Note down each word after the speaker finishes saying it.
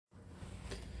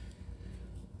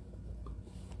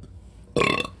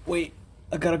Wait,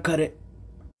 I gotta cut it.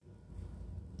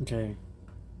 Okay.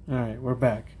 Alright, we're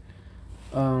back.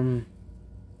 Um,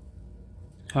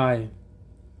 Hi.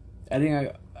 I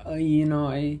think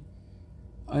I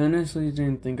honestly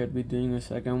didn't think I'd be doing a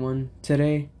second one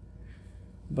today,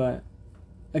 but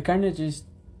I kind of just,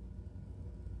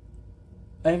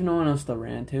 I have no one else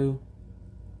to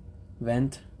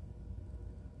vent.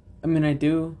 I mean, I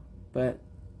do, but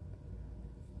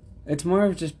it's more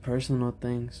of just personal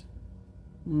things.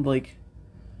 Like,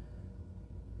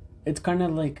 it's kind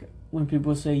of like when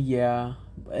people say, yeah,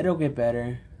 it'll get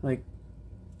better. Like,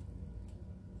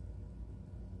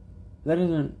 that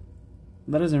doesn't,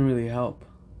 that doesn't really help.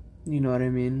 You know what I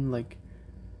mean? Like,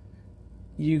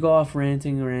 you go off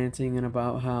ranting and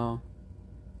about how,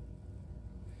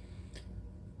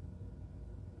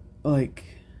 like,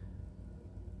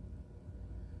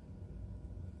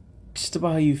 just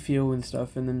about how you feel and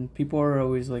stuff, and then people are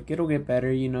always like, it'll get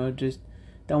better, just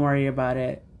don't worry about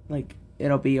it. Like,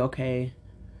 it'll be okay.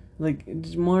 Like,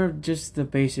 it's more of just the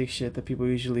basic shit that people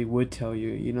usually would tell you,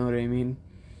 you know what I mean?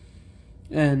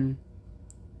 And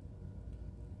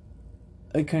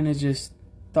I kind of just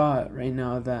thought right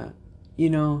now that, you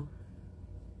know,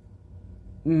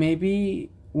 maybe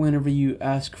whenever you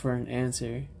ask for an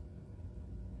answer,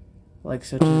 like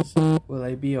such as, will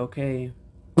I be okay?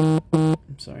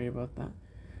 I'm sorry about that.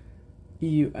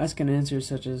 You ask an answer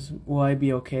such as, will I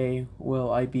be okay?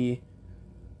 Will I be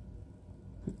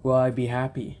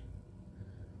happy?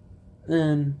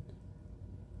 And,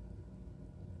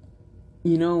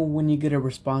 when you get a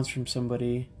response from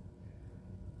somebody,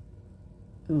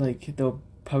 like, you'll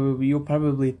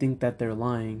probably think that they're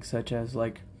lying, such as,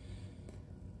 like,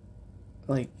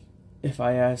 if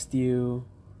I asked you,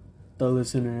 the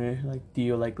listener, like, do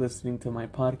you like listening to my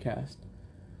podcast?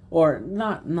 Or,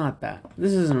 not that.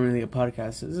 This isn't really a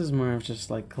podcast. This is more of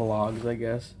just, like, logs, I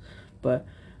guess. But,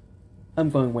 I'm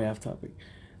going way off topic.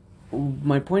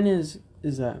 My point is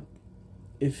that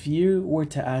if you were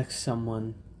to ask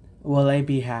someone, will I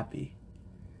be happy?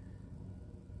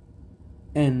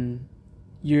 And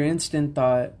your instant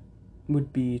thought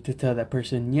would be to tell that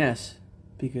person yes,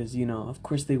 because, of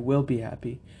course they will be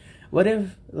happy. What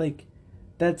if, like,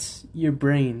 that's your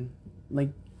brain? Like,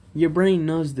 your brain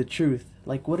knows the truth.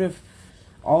 Like, what if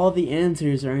all the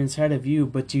answers are inside of you,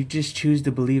 but you just choose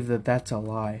to believe that that's a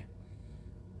lie?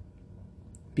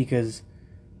 Because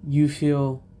you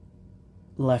feel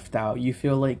left out. You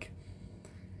feel like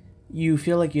you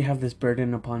have this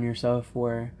burden upon yourself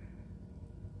where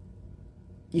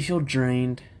you feel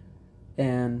drained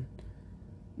and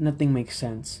nothing makes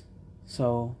sense.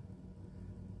 So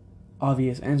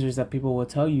obvious answers that people will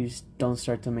tell you don't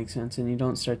start to make sense, and you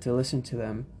don't start to listen to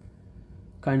them.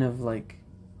 Kind of like,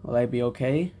 will I be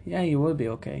okay? Yeah, you will be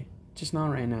okay. Just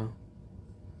not right now.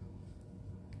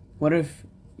 What if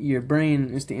your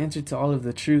brain is the answer to all of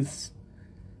the truths,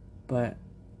 but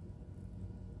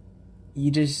you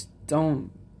just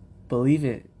don't believe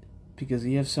it because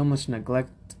you have so much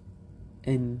neglect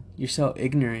and you're so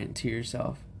ignorant to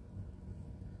yourself?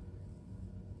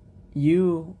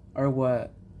 You are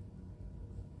what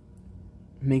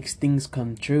makes things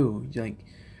come true. Like,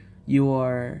 you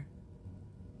are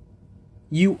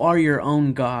your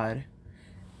own God.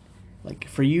 Like,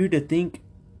 for you to think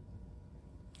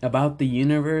about the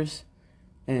universe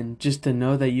and just to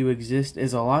know that you exist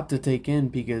is a lot to take in,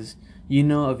 because you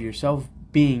know of yourself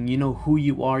being, you know who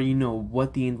you are, you know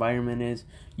what the environment is.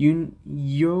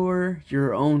 You're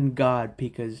your own God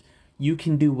because you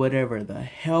can do whatever the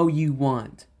hell you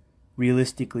want,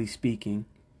 realistically speaking.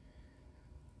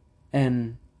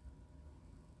 And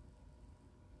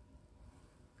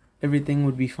everything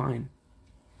would be fine.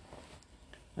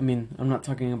 I mean, I'm not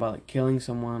talking about like killing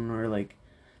someone or like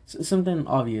something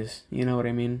obvious, you know what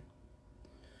I mean?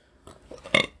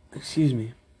 Excuse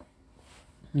me.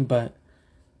 But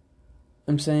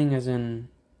I'm saying as in,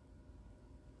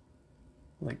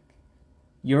 like,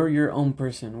 you're your own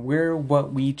person. We're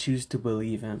what we choose to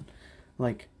believe in.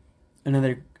 Like,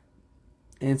 another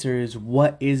answer is,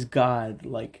 what is God?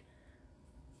 Like,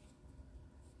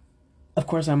 of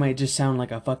course I might just sound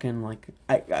like a fucking, like,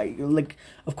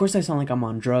 of course I sound like I'm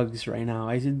on drugs right now.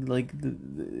 I said, like,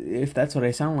 if that's what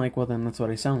I sound like, well then that's what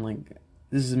I sound like.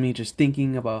 This is me just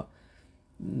thinking about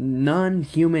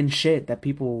non-human shit that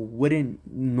people wouldn't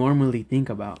normally think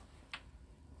about.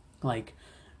 Like,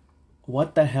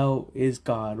 what the hell is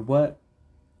God? What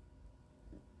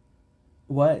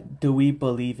do we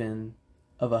believe in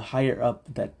of a higher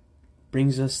up that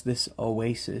brings us this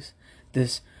oasis,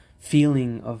 this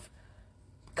feeling of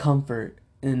comfort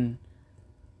in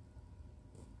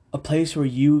a place where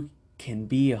you can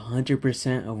be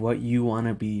 100% of what you want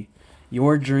to be,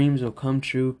 Your dreams will come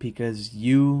true because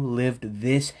you lived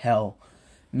this hell.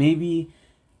 Maybe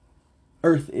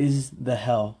Earth is the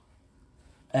hell.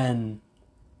 And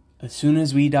as soon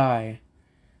as we die,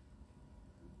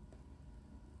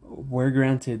 we're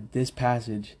granted this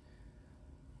passage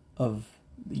of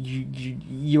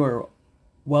you're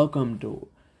welcomed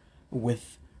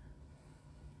with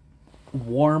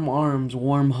warm arms,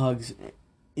 warm hugs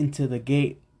into the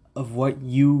gate of what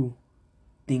you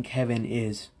think heaven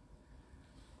is.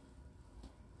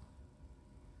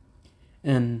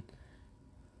 And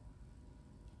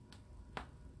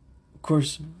of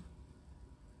course,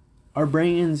 our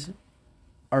brains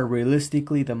are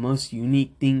realistically the most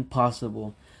unique thing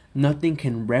possible. Nothing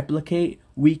can replicate.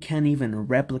 We can't even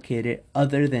replicate it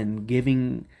other than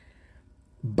giving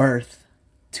birth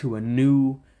to a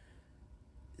new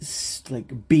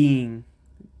being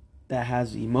that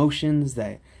has emotions,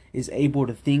 that is able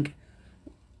to think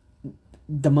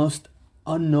the most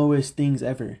unknowest things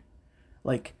ever.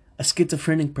 Like a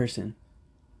schizophrenic person.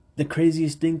 The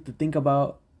craziest thing to think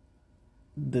about,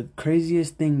 the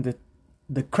craziest thing to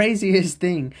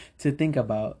think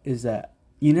about is that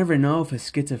you never know if a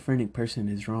schizophrenic person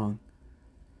is wrong.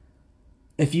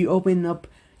 If you open up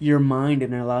your mind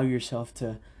and allow yourself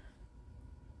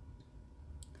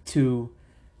to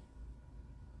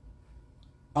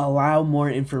allow more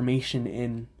information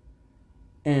in,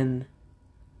 and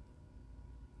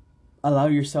allow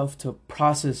yourself to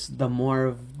process the more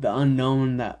of the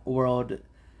unknown that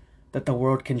the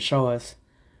world can show us,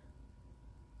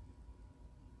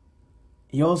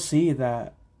 you'll see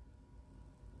that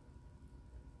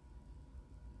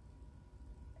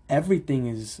everything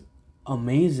is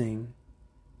amazing.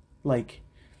 Like,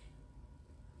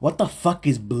 what the fuck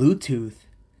is Bluetooth?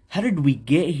 How did we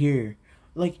get here?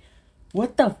 Like,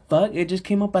 what the fuck? It just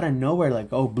came up out of nowhere.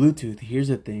 Like, oh, Bluetooth, here's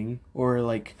a thing. Or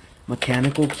like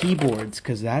mechanical keyboards,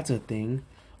 because that's a thing.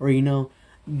 Or,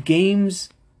 games.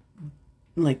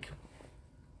 Like,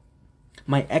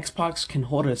 my Xbox can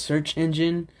hold a search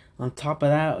engine. On top of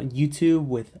that, YouTube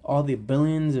with all the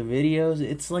billions of videos.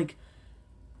 It's like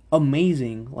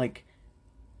amazing. Like,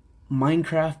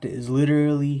 Minecraft is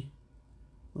literally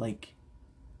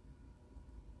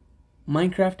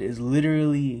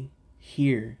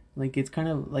here. Like, it's kind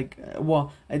of like,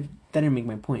 that didn't make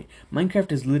my point.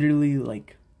 Minecraft is literally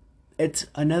like, it's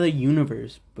another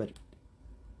universe, but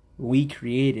we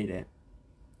created it.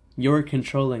 You're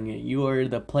controlling it. You are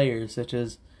the player, such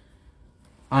as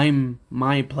I'm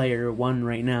my player 1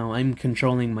 right now. I'm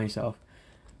controlling myself.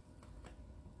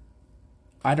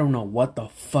 I don't know what the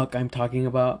fuck I'm talking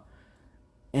about.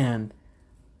 And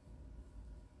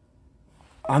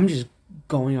I'm just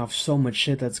going off so much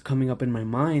shit that's coming up in my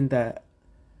mind that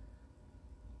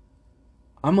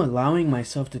I'm allowing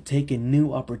myself to take in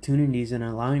new opportunities and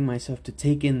allowing myself to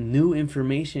take in new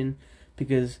information,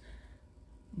 because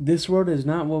this world is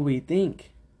not what we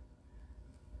think.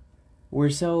 We're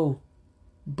so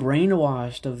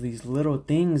brainwashed of these little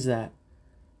things that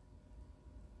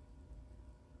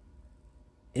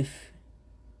if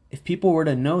people were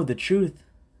to know the truth,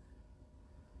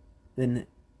 then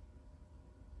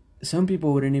some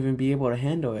people wouldn't even be able to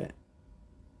handle it.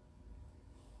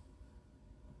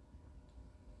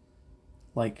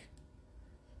 Like,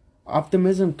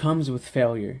 optimism comes with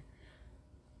failure.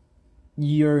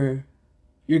 You're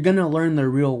gonna learn the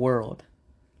real world.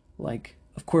 Like,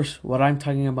 of course, what I'm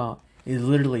talking about is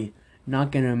literally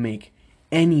not gonna make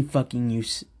any fucking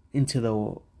use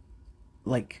into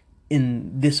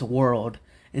in this world,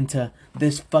 into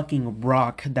this fucking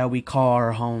rock that we call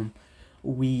our home.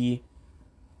 We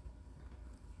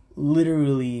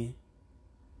literally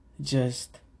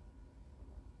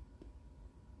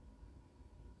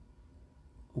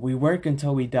we work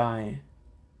until we die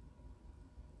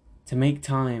to make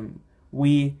time.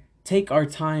 We take our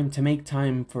time to make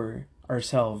time for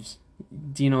ourselves.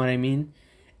 Do you know what I mean?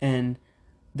 And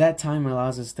that time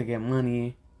allows us to get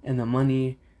money, and the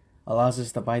money allows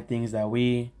us to buy things that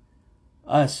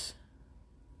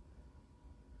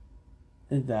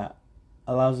that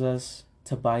allows us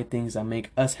to buy things that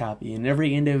make us happy. And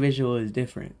every individual is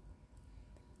different.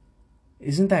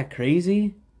 Isn't that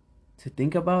crazy to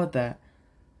think about, that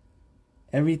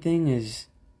everything is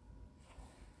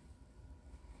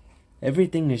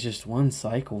just one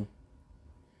cycle?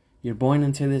 You're born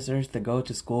into this earth to go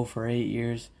to school for 8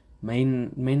 years, may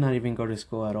not even go to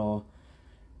school at all.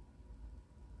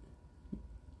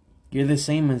 You're the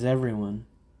same as everyone.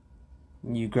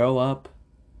 You grow up,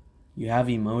 you have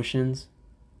emotions.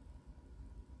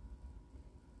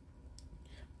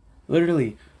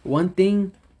 Literally, one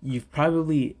thing you've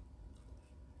probably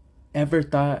ever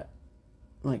thought,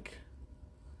 like,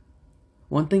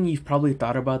 one thing you've probably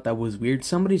thought about that was weird,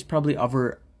 somebody's probably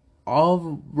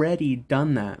already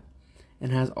done that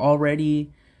and has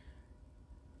already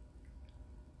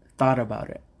thought about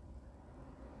it.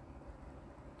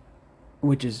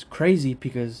 Which is crazy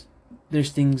because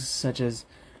there's things such as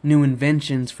new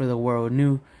inventions for the world,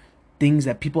 new things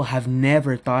that people have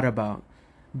never thought about.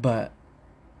 But,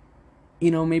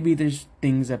 maybe there's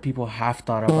things that people have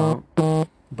thought about,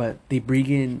 but they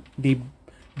bring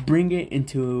it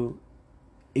into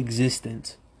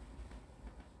existence.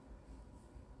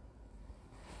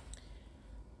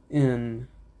 And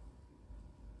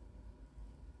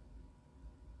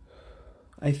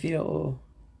I feel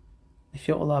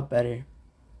a lot better.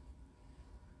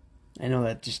 I know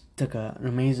that just took an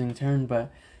amazing turn,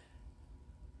 but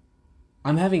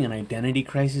I'm having an identity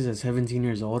crisis at 17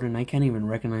 years old, and I can't even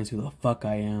recognize who the fuck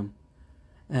I am.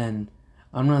 And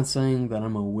I'm not saying that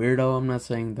I'm a weirdo. I'm not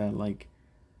saying that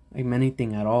I'm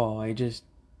anything at all. I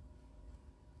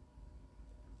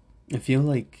feel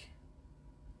like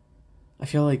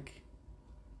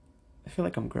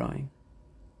I'm growing.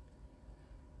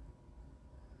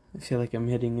 I feel like I'm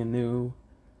hitting a new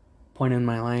point in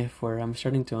my life where I'm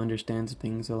starting to understand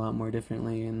things a lot more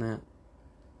differently, and that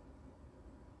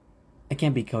I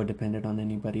can't be codependent on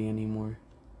anybody anymore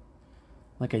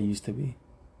like I used to be.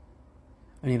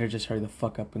 I need to just hurry the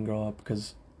fuck up and grow up,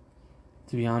 because,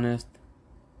 to be honest,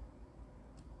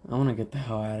 I want to get the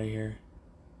hell out of here.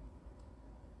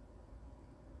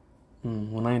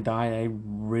 When I die, I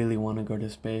really want to go to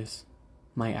space.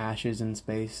 My ashes in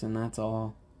space, and that's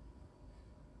all.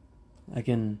 I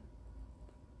can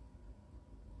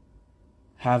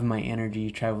have my energy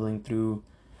traveling through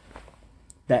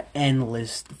that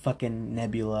endless fucking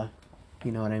nebula.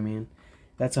 You know what I mean?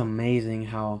 That's amazing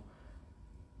how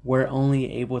we're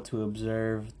only able to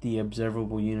observe the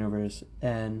observable universe.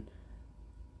 And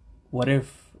what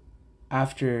if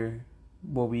after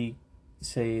what we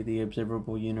say the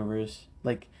observable universe,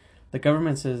 like the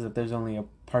government says that there's only a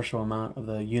partial amount of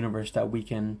the universe that we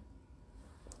can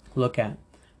look at.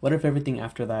 What if everything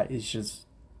after that is just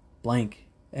blank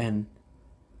and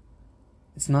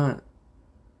it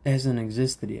hasn't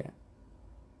existed yet?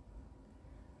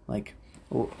 Like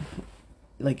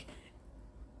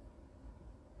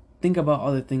think about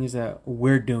all the things that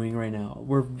we're doing right now.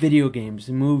 We're video games,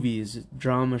 movies,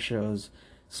 drama shows,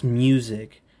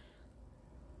 music.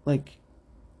 Do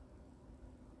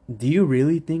you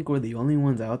really think we're the only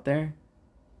ones out there?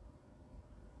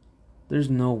 There's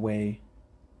no way.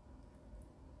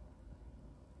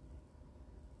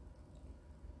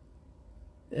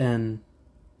 And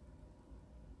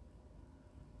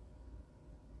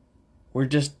we're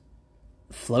just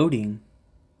floating.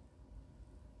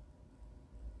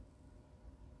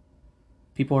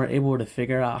 People are able to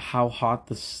figure out how hot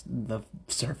the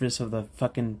surface of the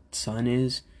fucking sun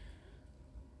is.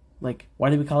 Why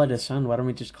do we call it a sun? Why don't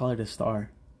we just call it a star?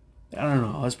 I don't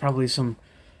know. It's probably some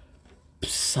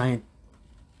scientific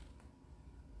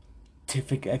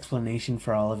explanation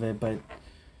for all of it, but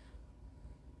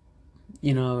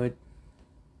none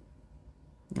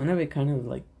of it kind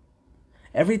of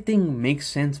everything makes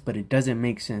sense, but it doesn't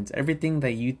make sense. Everything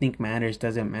that you think matters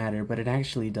doesn't matter, but it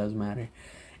actually does matter.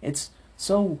 It's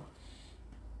so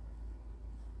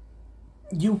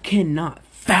you cannot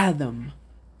fathom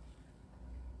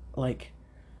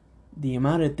the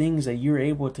amount of things that you're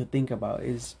able to think about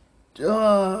is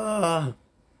I'm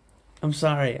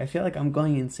sorry. I feel like I'm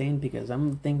going insane because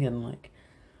I'm thinking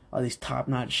all these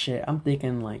top-notch shit. I'm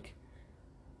thinking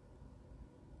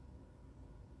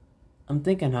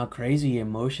how crazy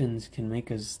emotions can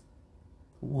make us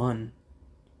one.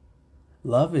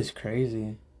 Love is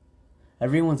crazy.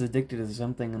 Everyone's addicted to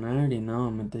something, and I already know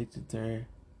I'm addicted to her.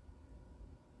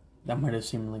 That might have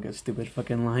seemed like a stupid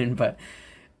fucking line, but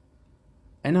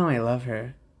I know I love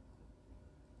her.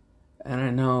 And I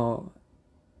know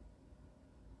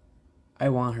I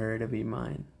want her to be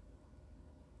mine.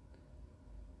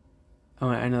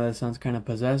 I know that sounds kind of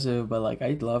possessive, but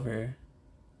I love her.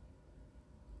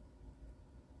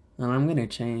 And I'm gonna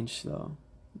change, though.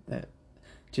 That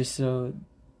just so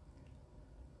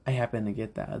I happen to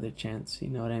get that other chance, you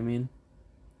know what I mean?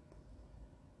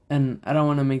 And I don't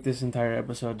want to make this entire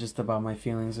episode just about my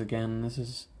feelings again. This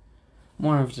is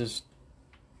more of just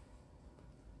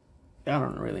I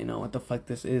don't really know what the fuck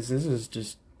this is. This is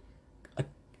just a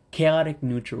chaotic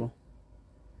neutral.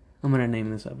 I'm gonna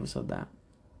name this episode that.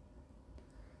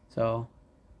 So,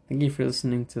 thank you for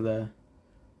listening to the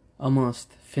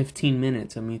almost 15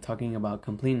 minutes of me talking about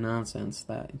complete nonsense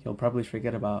that you'll probably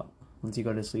forget about once you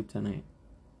go to sleep tonight.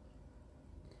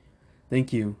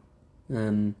 Thank you,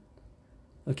 and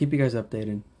I'll keep you guys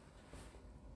updated.